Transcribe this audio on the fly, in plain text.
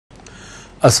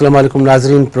अस्सलाम वालेकुम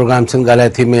नाज़रीन, प्रोग्राम सिंध ॻाल्हाए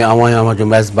थी में आवां जो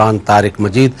मेज़बान तारिक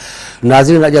मजीद।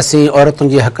 नाज़रीन, अॼु असीं औरतुनि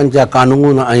जे हक़नि जा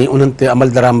कानून ऐं उन्हनि ते अमल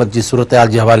दरामद जी सूरत हाल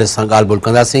जे हवाले सां ॻाल्हि ॿोल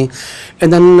कंदासीं।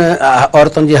 इन्हनि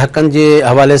औरतुनि जे हक़नि जे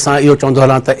हवाले सां इहो चवंदो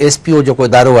हलां त SPO जेको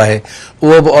इदारो आहे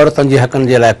उहो बि औरतुनि जे हक़नि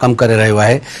जे लाइ कमु करे रहियो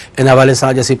आहे। इन हवाले सां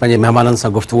अॼु असीं पंहिंजे महिमाननि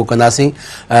सां गुफ़्तगू कंदासीं।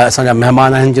 असांजा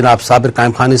महिमान आहिनि जनाब साबिर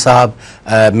काइमखानी साहब,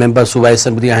 मेंबर सूबाई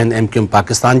असम्बली आहिनि MQM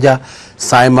पाकिस्तान जा।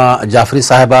 साइमा जाफरी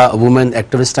साहिबा वुमेन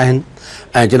एक्टिविस्ट आहिनि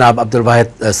ऐं जनाब अब्दुल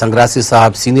वाहिद संग्रासी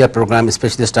साहब सीनियर प्रोग्राम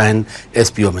स्पेशलिस्ट आहिनि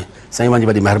SPO में। साईमा जी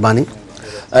वॾी महिरबानी।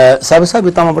 साबिर साहब,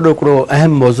 तव्हां वॾो हिकिड़ो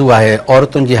अहम मौज़ू आहे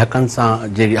औरतुनि जे हक़नि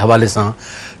सां जे हवाले सां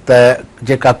त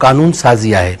जेका कानून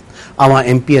साज़ी आहे, अवां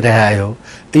MP रहिया आहियो,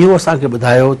 इहो असांखे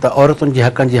ॿुधायो त औरतुनि जे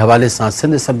हक़नि जे हवाले सां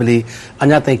सिंध असम्बली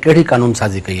अञा ताईं कहिड़ी कानून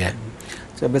साज़ी कई आहे?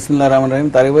 बिस्मिल्लाह रहमान रहीम।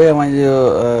 तारिक भाई, अवांजो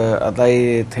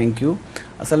अलाई थैंक यू।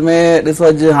 असल में ॾिसो,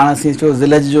 अॼु हाणे असीं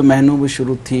ज़िलहज जो महीनो बि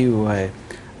शुरू थी वियो आहे।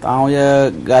 तव्हां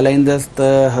इहा ॻाल्हाईंदसि त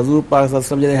हज़ूर पाक सल्लल्लाहु अलैहि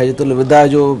वसल्लम जॾहिं हजतुल विदा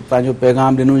जो पंहिंजो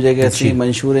पैगाम ॾिनो, जेके असीं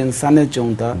मंशूर इंसानियत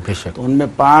चऊं था, त हुनमें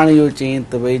पाण इहो चयईं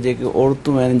त भई जेके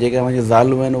औरतूं आहिनि, जेके असांजी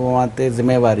ज़ालूं आहिनि, उहा ते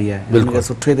ज़िम्मेवारी आहे, हुनखे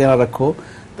सुठे तरह रखो।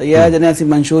 त इहा जॾहिं असीं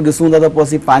मंशूर ॾिसूं था त पोइ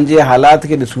असीं पंहिंजे हालात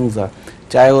खे ॾिसूं था,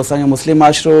 चाहे उहो असांजो मुस्लिम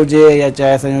माशरो हुजे या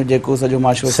चाहे असांजो जेको सॼो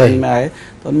माशरो सिंध में आहे,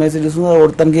 त हुनमें असीं ॾिसूं था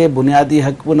औरतुनि खे बुनियादी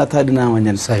हक़ बि नथा ॾिना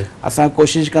वञनि। असां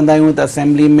कोशिशि कंदा आहियूं त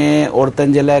असेंबली में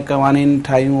औरतुनि जे लाइ क़वानीन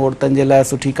ठाहियूं, औरतुनि जे लाइ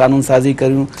सुठी कानून साज़ी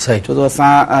करियूं, छो त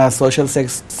असां सोशल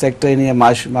सेक्टर इन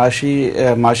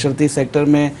माशरती सेक्टर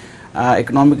में,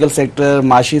 इकनॉमिकल सेक्टर,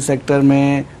 माशी सेक्टर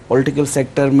में, पॉलिटिकल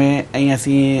सेक्टर में ऐं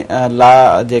असीं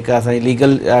लॉ जेका असांजी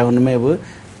लीगल आहे हुनमें बि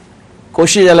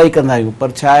कोशिशि इलाही कंदा आहियूं।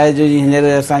 पर छा आहे, जो हींअर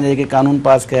असां जेके कानून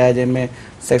पास कया आहे, जंहिंमें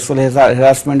सेक्सुअल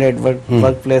हिरासमेंट एट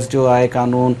वर्क प्लेस जो आहे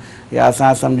कानून, या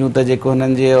असां सम्झूं त जेको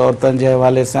हुननि जे औरतुनि जे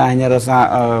हवाले सां हींअर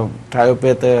असां ठाहियो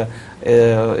पिए त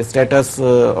status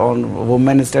on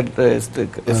women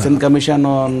Sindh commission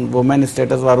on women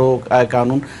status वारो आहे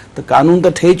कानून। त कानून त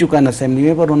ठही चुका आहिनि असेंबली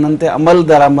में, पर हुननि ते अमल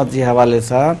दरामद जे हवाले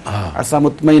सां असां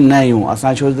मुतमइन न आहियूं।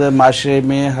 असां छो त माशरे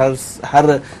में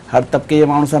हर तबिके जे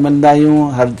माण्हू सां मिलंदा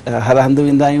आहियूं, हर हंधि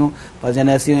वेंदा आहियूं, पर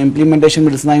जॾहिं असीं इम्प्लीमेंटेशन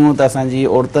में ॾिसंदा आहियूं त असांजी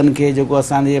औरतुनि खे जेको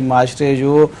असांजे माशरे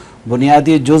जो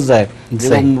बुनियादी जुज़ आहे,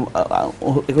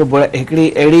 हिकिड़ी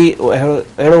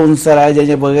अहिड़ो उनसर आहे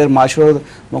जंहिंजे बग़ैर माशरो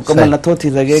मुकमल नथो थी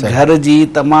सघे। घर जी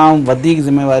तमामु वधीक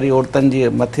ज़िम्मेवारी औरतुनि जे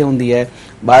मथे हूंदी आहे।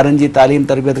 ॿारनि जी तालीम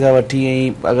तरबियत खां वठी,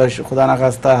 ऐं अगरि ख़ुदा न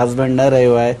ख़ास्ता हस्बैंड न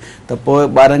रहियो आहे त पोइ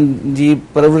ॿारनि जी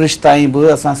परवरिश ताईं बि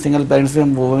असां सिंगल पेरेंट्स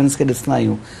वुमेन्स खे ॾिसंदा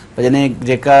आहियूं। पर जॾहिं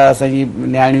जेका असांजी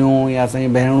नियाणियूं या असांजी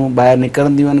भेणूं ॿाहिरि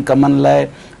निकिरंदियूं आहिनि कमनि लाइ,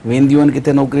 वेंदियूं आहिनि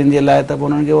किथे नौकिरियुनि जे लाइ, त पोइ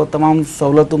उन्हनि खे उहो तमामु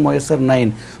सहूलियतूं मुयसरु न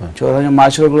आहिनि। छो असांजो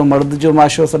माशरो हिकिड़ो मर्द जो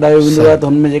माशरो सॾायो वेंदो आहे, त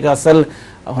हुनमें जेका असल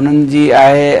हुननि जी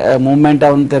आहे मूवमेंट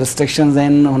आहे, हुन ते रिस्ट्रिक्शन्स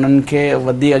आहिनि, हुननि खे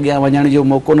वधीक अॻियां वञण जो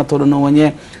मौक़ो नथो ॾिनो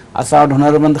वञे। असां वटि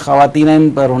हुनरमंद ख़वातीन आहिनि,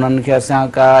 पर हुननि खे असां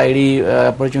का अहिड़ी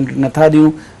अपॉर्चुनिटी नथा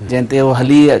ॾियूं जंहिं ते उहो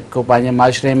हली को पंहिंजे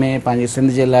माशरे में, पंहिंजे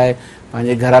सिंध जे लाइ,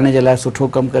 पंहिंजे घराने जे लाइ सुठो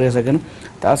कमु करे सघनि।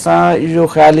 त असां इहो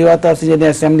ख़्यालु इहो आहे त असीं जॾहिं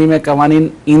असेंबली में क़वानीन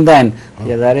ईंदा आहिनि,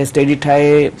 या ज़ाहिर स्टडी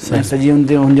ठाहे सॼी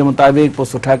हुनजे मुताबिक़ पोइ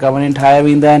सुठा क़वानीन ठाहिया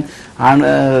वेंदा आहिनि।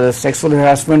 हाणे सेक्सुअल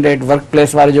हिरासमेंट एट वर्क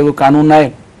प्लेस वारो जेको कानून आहे,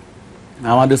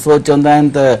 अवां ॾिसो चवंदा आहिनि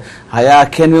त हया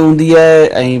अखियुनि में हूंदी आहे,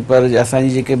 ऐं पर असांजी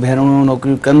जेके भेणूं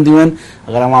नौकरियूं कंदियूं आहिनि,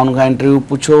 अगरि अवां हुन खां इंटरव्यू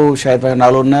पुछो, शायदि पंहिंजो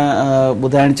नालो न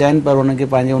ॿुधाइणु चाहिनि, पर हुनखे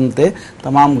पंहिंजे हुन ते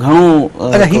तमामु घणो।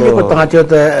 हीउ जेको तव्हां चयो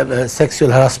त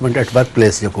sexual harassment at work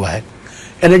place जेको आहे,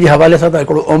 इन जे हवाले सां त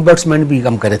हिकिड़ो ओम्बड्समैन बि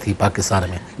कमु करे थी पाकिस्तान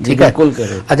में, ठीकु आहे? बिल्कुलु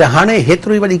करे। अच्छा, हाणे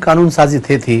हेतिरी वॾी कानून साज़ी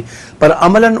थिए थी, पर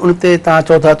अमलनि उन ते तव्हां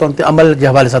चओ था त उन ते अमल जे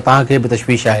हवाले सां तव्हांखे बि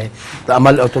तशवीश आहे त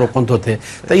अमल ओतिरो कोन थो थिए,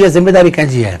 त इहा ज़िमेदारी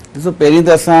कंहिंजी आहे? ॾिसो, पहिरीं त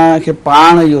असांखे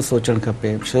पाण इहो सोचणु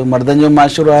खपे, छो मर्दनि जो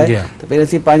माशरो आहे, त पहिरीं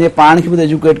असीं पंहिंजे पाण खे बि त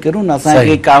एजुकेट करूं न।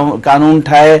 असांखे कानून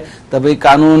ठाहे त भई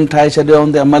कानून ठाहे छॾियो,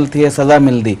 हुन ते अमल थिए, सज़ा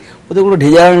मिलंदी, उहो त हिकिड़ो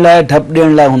डिॼाइण लाइ, डपु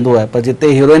ॾियण लाइ हूंदो आहे। पर जिते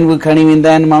हीरोइन बि खणी वेंदा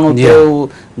आहिनि माण्हू,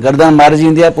 उते गर्दन मारिजी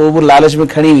वेंदी आहे, पोइ बि लालच में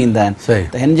खणी वेंदा आहिनि।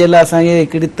 त हिन जे लाइ असांखे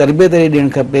हिकिड़ी तरबियत अहिड़ी ॾियणु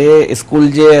खपे, स्कूल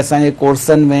जे असांजे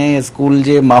कोर्सनि में, स्कूल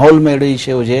जे माहौल में अहिड़ी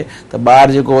शइ हुजे त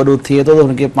ॿारु जेको वॾो थिए थो त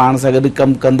हुनखे पाण सां गॾु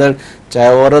कमु कंदड़, चाहे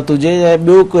औरत हुजे या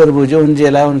ॿियो कोई बि हुजे, हुनजे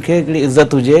लाइ हुनखे हिकिड़ी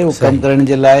इज़त हुजे, उहो कमु करण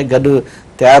जे लाइ गॾु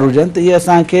तयारु हुजनि। त इहा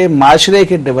असांखे माशरे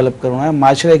खे डेवलप करिणो आहे,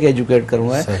 माशरे खे एजुकेट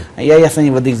करिणो आहे, ऐं इहा ई असांजी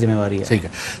वधीक ज़िम्मेवारी आहे। ठीकु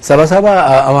आहे। सबा साहिबा,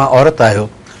 अवां औरत आहियो,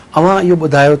 अवां इहो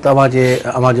ॿुधायो त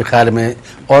अवांजे ख़्याल में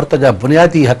औरत जा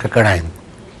बुनियादी हक़ कहिड़ा आहिनि?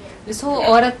 ॾिसो,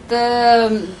 औरत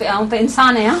आउं त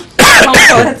इंसान आहियां,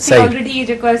 औरत ऑलरेडी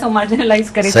जेको आहे सो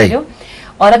मार्जिनलाइज़ करे छॾियो।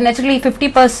 औरत नेचुरली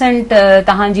 50%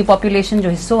 तव्हांजी पॉपुलेशन जो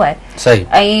हिस्सो आहे,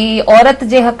 ऐं औरत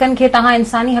जे हक़नि खे तव्हां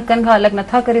इंसानी हक़नि खां अलॻि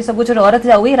नथा करे सघो, छो औरत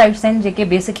जा उहे राइट्स आहिनि जेके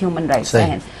बेसिक ह्यूमन राइट्स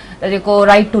आहिनि। त जेको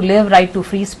right two live, right two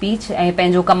free speech ऐं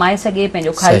पंहिंजो कमाए सघे,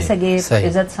 पंहिंजो खाई सघे,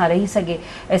 इज़त सां रही सघे,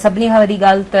 ऐं सभिनी खां वॾी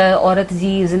ॻाल्हि त औरत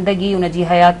जी ज़िंदगी, उनजी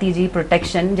हयाती जी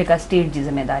प्रोटेक्शन जेका स्टेट जी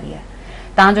ज़िम्मेदारी आहे।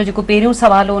 तव्हांजो जेको पहिरियों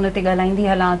सुवाल हो उन ते ॻाल्हाईंदी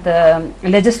हलां त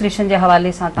लेजिस्लेशन जे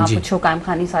हवाले सां तव्हां पुछो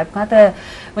काइमखानी साहिब खां, त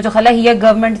मुंहिंजो ख़्यालु आहे हीअ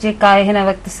गवर्नमेंट जेका आहे हिन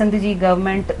वक़्तु सिंध जी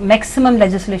गवर्नमेंट मैक्सिमम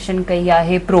लेजिस्लेशन कई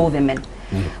आहे प्रो विमेन।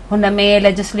 हुन में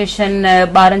लेजिस्लेशन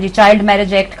ॿारनि जी चाइल्ड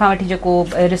मैरिज एक्ट खां वठी जेको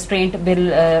रिस्ट्रेंट बिल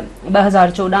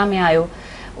 2014 में आयो,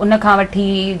 उन खां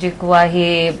वठी जेको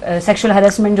आहे सेक्सुअल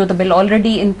हैरेसमेंट जो त बिल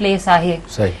ऑलरेडी इन प्लेस आहे,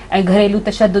 ऐं घरेलू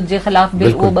तशद्दुद जे ख़िलाफ़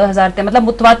बिल उहो 2000 ते मतिलबु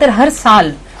मुतवातिर हर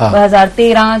साल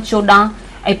 2013, 14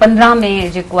 ऐं 15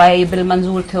 में जेको आहे इहो बिल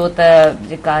मंज़ूर थियो त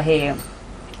जेका आहे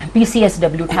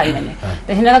PCSW ठाही वञे।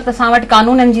 त हिन वक़्तु असां वटि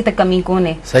कानूननि जी त कमी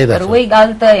कोन्हे, पर उहा ई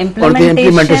ॻाल्हि त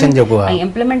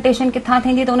इम्प्लीमेंटेशन किथां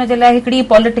थींदी, त उनजे लाइ हिकिड़ी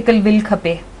पॉलिटिकल विल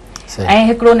खपे ऐं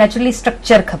हिकिड़ो नेचुरली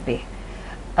स्ट्रक्चर खपे।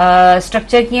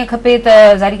 स्ट्रक्चर कीअं खपे त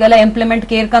ज़ाहिरी ॻाल्हि आहे इम्प्लीमेंट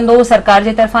केरु कंदो, सरकार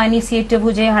जे तरफ़ां इनिशिएटिव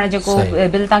हुजे। हाणे जेको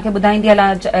बिल तव्हांखे ॿुधाईंदी हलां,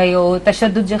 इहो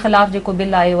तशद्दुद जे ख़िलाफ़ जेको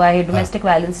बिल आयो आहे, डोमेस्टिक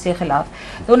वायलेंस जे ख़िलाफ़,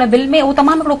 त उन बिल में उहो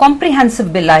तमामु हिकिड़ो कॉम्प्रिहेंसिव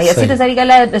बिल आहे। असीं त ज़ाहिरी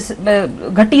ॻाल्हि आहे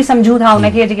घटि ई सम्झूं था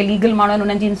उनखे, जेके लीगल माण्हू आहिनि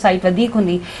उन्हनि जी इनसाइट वधीक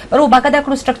हूंदी, पर उहो बाक़ाइदा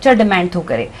हिकिड़ो स्ट्रक्चर डिमांड थो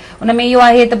करे। उन में इहो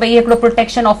आहे त भई हिकिड़ो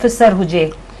प्रोटेक्शन ऑफिसर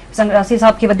हुजे, संग्रासी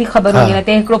साहब खे वधीक ख़बर हूंदी आहे, त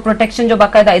हिकिड़ो प्रोटेक्शन जो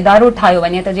बाक़ाइदा इदारो ठाहियो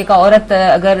वञे, त जेका औरत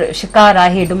अगरि शिकार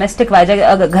आहे डोमेस्टिक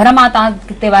अगरि घर मां तव्हां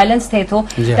किथे वायलेंस थिए थो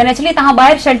त नेचुरली तव्हां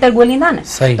ॿाहिरि शेल्टर ॻोल्हींदा न,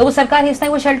 त उहो सरकार हेसि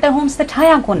ताईं उहो शेल्टर होम्स त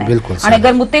ठाहिया कोन। हाणे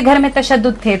अगरि मुते घर में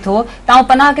तशद्दुद थिए थो, तव्हां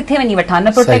पनाह किथे वञी वठा,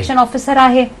 न प्रोटेक्शन ऑफिसर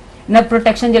आहे, न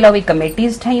प्रोटेक्शन जे लाइ उहे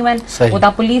कमेटीज़ ठहियूं आहिनि। पोइ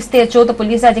तव्हां पुलिस ते अचो त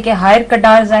पुलिस जा जेके हायर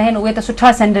कडार्स आहिनि उहे त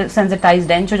सुठा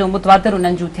सेंसिटाइज़्ड आहिनि, छो जो मुतवातिर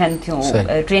उन्हनि जूं थियनि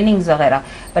थियूं ट्रेनिंग्स वग़ैरह,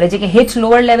 पर जेके हेठि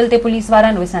लोअर लेवल ते पुलिस वारा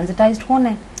आहिनि उहे सेंसिटाइज़्ड कोन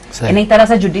आहिनि। इन ई तरह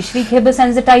सां जुडिशरी खे बि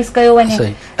सेंसिटाइज़ कयो वञे।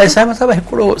 ऐं साहिब साहिब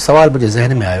हिकिड़ो सवाल मुंहिंजे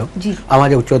ज़हन में आयो, अवां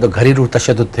जेको चयो त घरेलू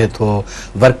तशद्दुद थिए थो,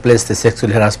 वर्क प्लेस ते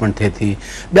सेक्सुअल हैरासमेंट थिए थी,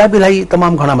 ॿिया बि इलाही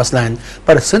तमामु घणा मसइला आहिनि,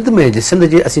 पर सिंध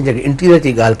जे असीं जेके इंटीरियर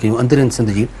जी ॻाल्हि कयूं, अंदरिन सिंध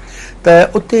जी,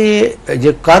 त उते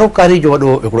जे कारोकारी जो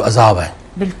वॾो हिकिड़ो अज़ाब आहे।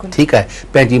 ठीकु आहे,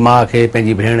 पंहिंजी माउ खे,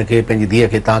 पंहिंजी भेण खे, पंहिंजी धीअ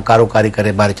खे तव्हां कारोकारी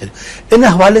करे ॿारे छॾियो, इन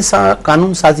हवाले सां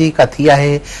कानून साज़ी का थी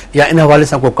आहे या इन हवाले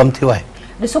सां को कमु थियो आहे?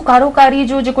 ॾिसो, कारोकारी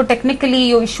जो जेको टेक्निकली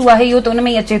इहो इशू आहे इहो त उन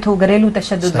में ई अचे थो घरेलू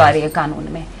तशद्दुद वारे कानून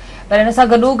में, पर हिन सां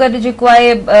गॾोगॾु जेको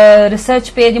आहे रिसर्च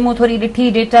पेज मूं थोरी ॾिठी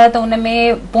डेटा, त उन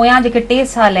में पोयां जेके 3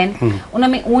 साल आहिनि उन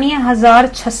में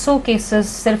 19,600 केसिस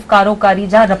सिर्फ़ कारोकारी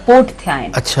जा रिपोर्ट थिया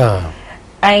आहिनि।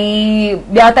 ऐं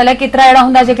ॿिया त अलाए केतिरा अहिड़ा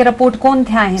हूंदा जेके रिपोर्ट कोन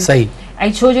थिया आहिनि।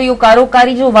 ऐं छो जो इहो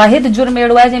कारोकारी जो वाहिद जुर्म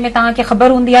अहिड़ो आहे जंहिंमें तव्हांखे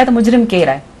ख़बर हूंदी आहे त मुजरिम केरु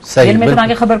आहे, जिनमें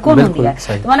तव्हांखे ख़बर कोन हूंदी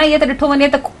आहे। त माना इहा त ॾिठो वञे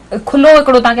त खुलो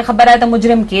हिकिड़ो तव्हांखे ख़बर आहे त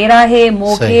मुजरिम केरु आहे,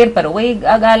 मोह केरु, पर उहा ई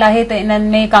ॻाल्हि आहे त इन्हनि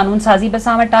में कानून साज़ी बि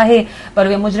असां वटि आहे, पर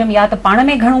उहे मुजरिम या त पाण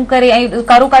में घणो करे, ऐं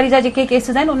कारोकारी जा जेके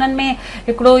केसिस आहिनि उन्हनि में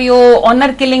हिकिड़ो इहो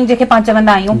ऑनर किलिंग जेके पाण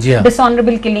चवंदा आहियूं,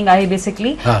 डिसऑनरेबल किलिंग आहे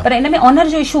बेसिकली, पर इन में ऑनर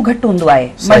जो इशू घटि हूंदो आहे,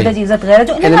 मर्द जी इज़त ग़ैर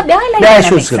जो। इन खां ॿिया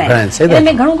इलाही इन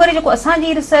में घणो करे जेको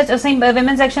असांजी रिसर्च, असां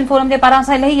विमेन्स एक्शन फोरम जे पारां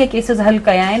असां इलाही इहे केसिस हल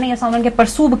कया आहिनि ऐं असां उन्हनि खे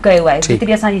परसू बि कयो आहे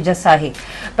जेतिरी असांजी जस आहे,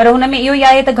 पर हुन में इहो ई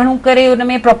आहे त घणो करे हुन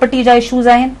में प्रॉपर्टी जा इशूज़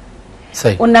आहिनि,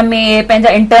 उन में पंहिंजा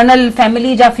इंटरनल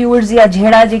फैमिली जा फ्यूड्स या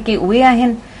झेड़ा जेके उहे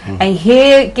आहिनि, ऐं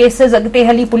हे केसिस अॻिते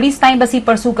हली पुलिस ताईं बसी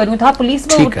परसू करियूं था, पुलिस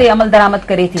बि उते अमल दरामद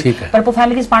करे थी, पर पोइ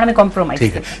फैमिलीज़ पाण में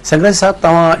कॉम्प्रोमाइज़। संग्रासी साहब,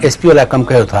 तव्हां SPO लाइ कमु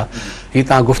कयो था, हीअ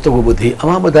तव्हां गुफ़्तगू ॿुधी,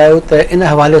 अवां ॿुधायो त इन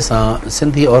हवाले सां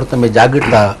सिंधी औरत में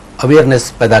जागृता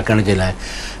अवेयरनेस पैदा करण जे लाइ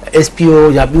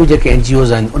SPO या ॿियूं जेके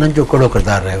NGOs आहिनि उन्हनि जो कहिड़ो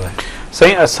किरदारु रहियो आहे?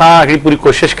 साईं, असां हिकिड़ी पूरी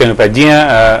कोशिशि कयूं पिया,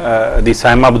 जीअं दी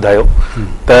साइमा ॿुधायो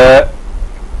त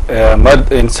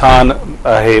मर्द इंसान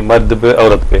आहे, मर्द बि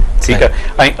औरत बि, ठीकु आहे,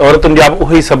 ऐं औरतुनि जा बि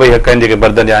उहे ई सभई हक़ आहिनि जेके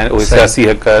मर्दनि जा आहिनि, उहे सियासी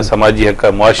हक़, समाजी हक़,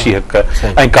 मुआशी हक़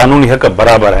ऐं कानूनी हक़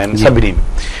बराबरि आहिनि सभिनी में।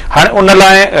 हाणे उन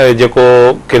लाइ जेको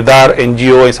किरदारु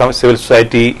NGO ऐं सिविल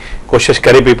सोसाइटी कोशिशि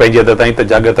करे पई पंहिंजी हद ताईं त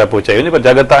जागृता पहुचाई वञे, पर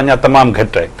जागृता अञा तमामु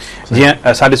घटि आहे। जीअं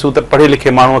असां ॾिसूं त पढ़े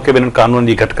लिखे माण्हूअ खे बि हिननि कानून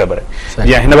जी घटि ख़बर आहे।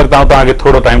 जीअं हिन वक़्तु तव्हांखे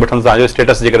थोरो टाइम वठणु तव्हांजो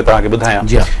स्टेटस जे करे तव्हांखे ॿुधायां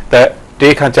त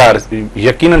 3 खां 4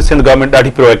 यकीनन सिंध गवर्नमेंट ॾाढी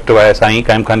प्रोएक्टिव आहे। साईं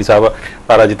काइमखानी साहब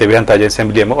पारां जिते वेहनि था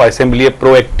असेंबलीअ में, उहा असेंबलीअ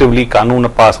प्रोएक्टिवली कानून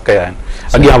पास कया आहिनि,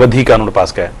 अॻियां वधी कानून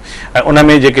पास कया आहिनि, ऐं उन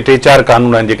में जेके 3-4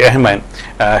 कानून आहिनि जेके अहम आहिनि,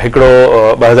 हिकिड़ो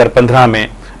 2015 में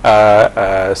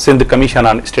Sindh commission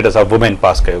on status of women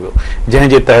पास कयो वियो,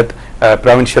 जंहिंजे तहत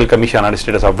provincial commission on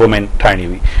status of women ठाहिणी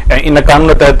हुई ऐं इन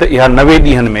कानून तहत इहा 90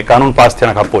 ॾींहनि में कानून पास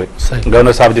थियण खां पोइ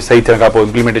गवर्नर साहिब जे सही थियण खां पोइ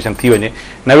इम्प्लीमेंटेशन थी वञे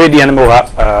 90 ॾींहनि में उहा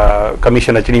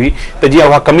कमीशन अचणी हुई त जीअं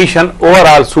उहा कमीशन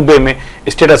ओवरऑल सूबे में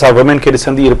स्टेटस ऑफ वुमेन खे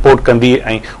ॾिसंदी रिपोर्ट कंदी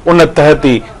ऐं उन तहत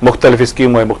ई मुख़्तलिफ़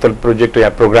स्कीमूं ऐं मुख़्तलिफ़ प्रोजेक्ट या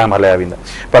प्रोग्राम हलाया वेंदा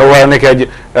पर उहा हुनखे अॼु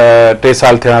 3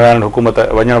 साल थियण वारा आहिनि हुकूमत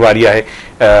वञण वारी आहे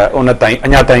उन ताईं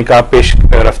अञा ताईं का पेश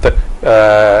रफ़्त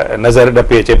नज़र न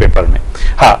पई अचे पेपर में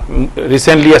हा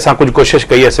रिसेंटली असां कुझु कोशिशि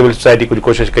कई आहे सिविल सोसाइटी कुझु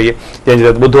कोशिशि कई आहे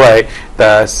जंहिंजे तहत ॿुधो आहे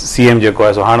त CM जेको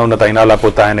आहे सो हाणे उन ताईं नाला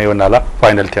पहुता आहिनि इहो नाला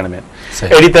फाइनल थियण में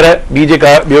अहिड़ी तरह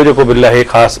ॿियो जेको बिल आहे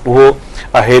ख़ासि उहो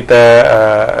आहे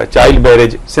त child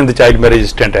marriage Sindh child marriage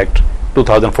stent act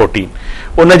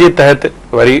 2014 उन जे तहत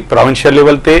वरी प्रोविंशियल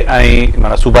लेवल ते ऐं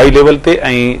माना सूबाई लेवल ते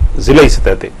ऐं ज़िलई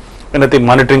सतह ते इन ते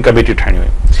मॉनिटरिंग कमेटियूं ठाहिणियूं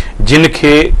हुयूं जिन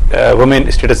खे वुमेन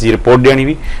स्टेटस जी रिपोर्ट ॾियणी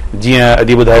हुई जीअं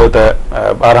अॼु ॿुधायो त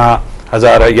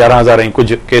 11,000 ऐं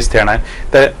कुझु केस थियणा आहिनि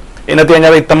त इन ते अञा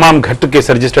ताईं तमामु घटि केस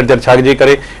रजिस्टर थियनि छाजे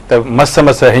करे त मस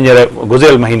हींअर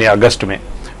गुज़िरियल महीने अगस्त में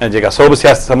जेका सोभ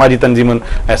सियासी समाजी तंज़ीमुनि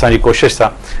ऐं असांजी कोशिशि सां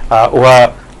उहा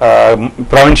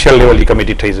प्रोविंशियल लेवल जी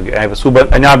कमेटी ठही सघे ऐं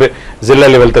सूबनि अञा बि ज़िला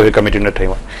लेवल ते उहे कमेटियूं न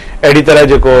ठहियूं आहिनि अहिड़ी तरह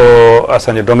जेको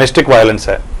असांजो डोमेस्टिक वायलेंस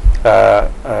आहे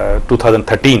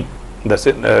 2013 the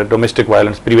domestic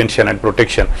violence prevention and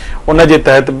protection उन जे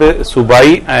तहत बि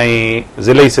सूबाई ऐं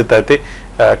ज़िलई सतह ते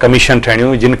कमीशन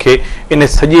ठहिणियूं जिन खे इन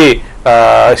सॼे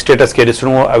स्टेटस खे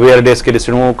ॾिसणो अवेयरनेस खे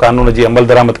ॾिसणो कानून जी अमल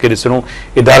दरामद खे ॾिसणो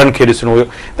इदारनि खे ॾिसणो हुयो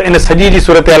त इन सॼी जी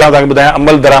सूरत हाल तव्हांखे ॿुधायां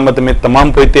अमल दरामद में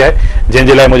तमामु पोइते आहे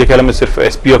जंहिंजे लाइ मुंहिंजे ख़्याल में सिर्फ़ु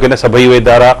SPO खे न सभई उहे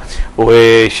इदारा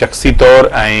उहे शख़्सी तौरु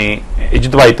ऐं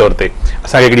इज्तमाही तौर ते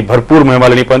असांखे हिकिड़ी भरपूर मुहिम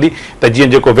हलणी पवंदी त जीअं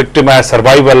जेको विक्टिम आहे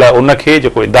सर्वाइवल आहे उनखे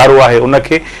जेको इदारो आहे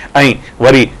उनखे ऐं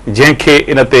वरी जंहिंखे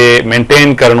इन ते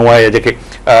मेंटेन करिणो आहे या जेके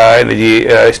इन जी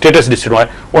स्टेटस ॾिसणो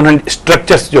आहे उन्हनि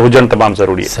स्ट्रक्चर्स जो हुजणु तमामु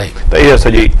ज़रूरी आहे त इहा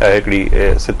सॼी हिकिड़ी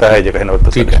सित आहे जेका हिन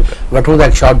वक़्तु वठूं था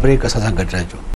हिकु शॉर्ट ब्रेक असां सां गॾु रहिजो